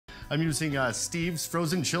I'm using Steve's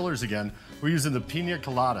frozen chillers again. We're using the Pina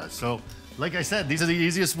Colada. So, like I said, these are the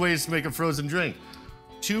easiest ways to make a frozen drink.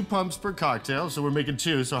 2 pumps per cocktail, so we're making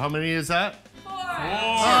 2. So how many is that? 4.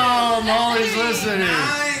 Oh, Molly's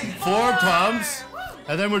listening. 4 pumps.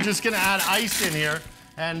 And then we're just gonna add ice in here.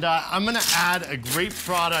 And I'm gonna add a great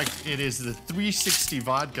product. It is the 360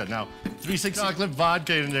 vodka. Now, 360 chocolate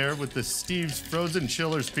vodka in there with the Steve's Frozen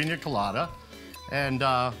Chillers Pina Colada. And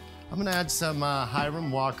I'm gonna add some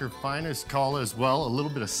Hiram Walker Finest Cola as well. A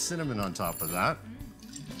little bit of cinnamon on top of that.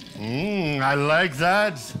 I like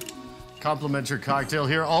that. Complimentary cocktail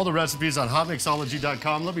here. All the recipes on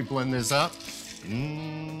hotmixology.com. Let me blend this up.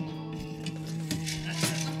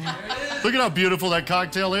 Look at how beautiful that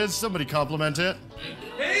cocktail is. Somebody compliment it.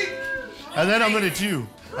 And then I'm gonna do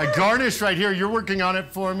a garnish right here. You're working on it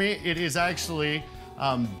for me. It is actually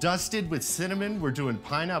dusted with cinnamon. We're doing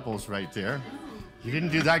pineapples right there. You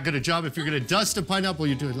didn't do that good a job. If you're gonna dust a pineapple,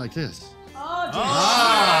 you do it like this.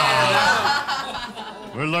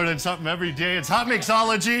 We're learning something every day. It's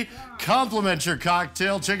Hotmixology. Compliment your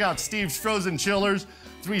cocktail. Check out Steve's Frozen Chillers,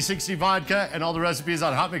 360 vodka, and all the recipes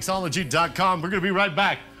on hotmixology.com. We're gonna be right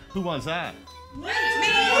back. Who wants that? Me!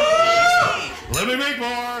 Let me make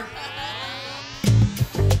more.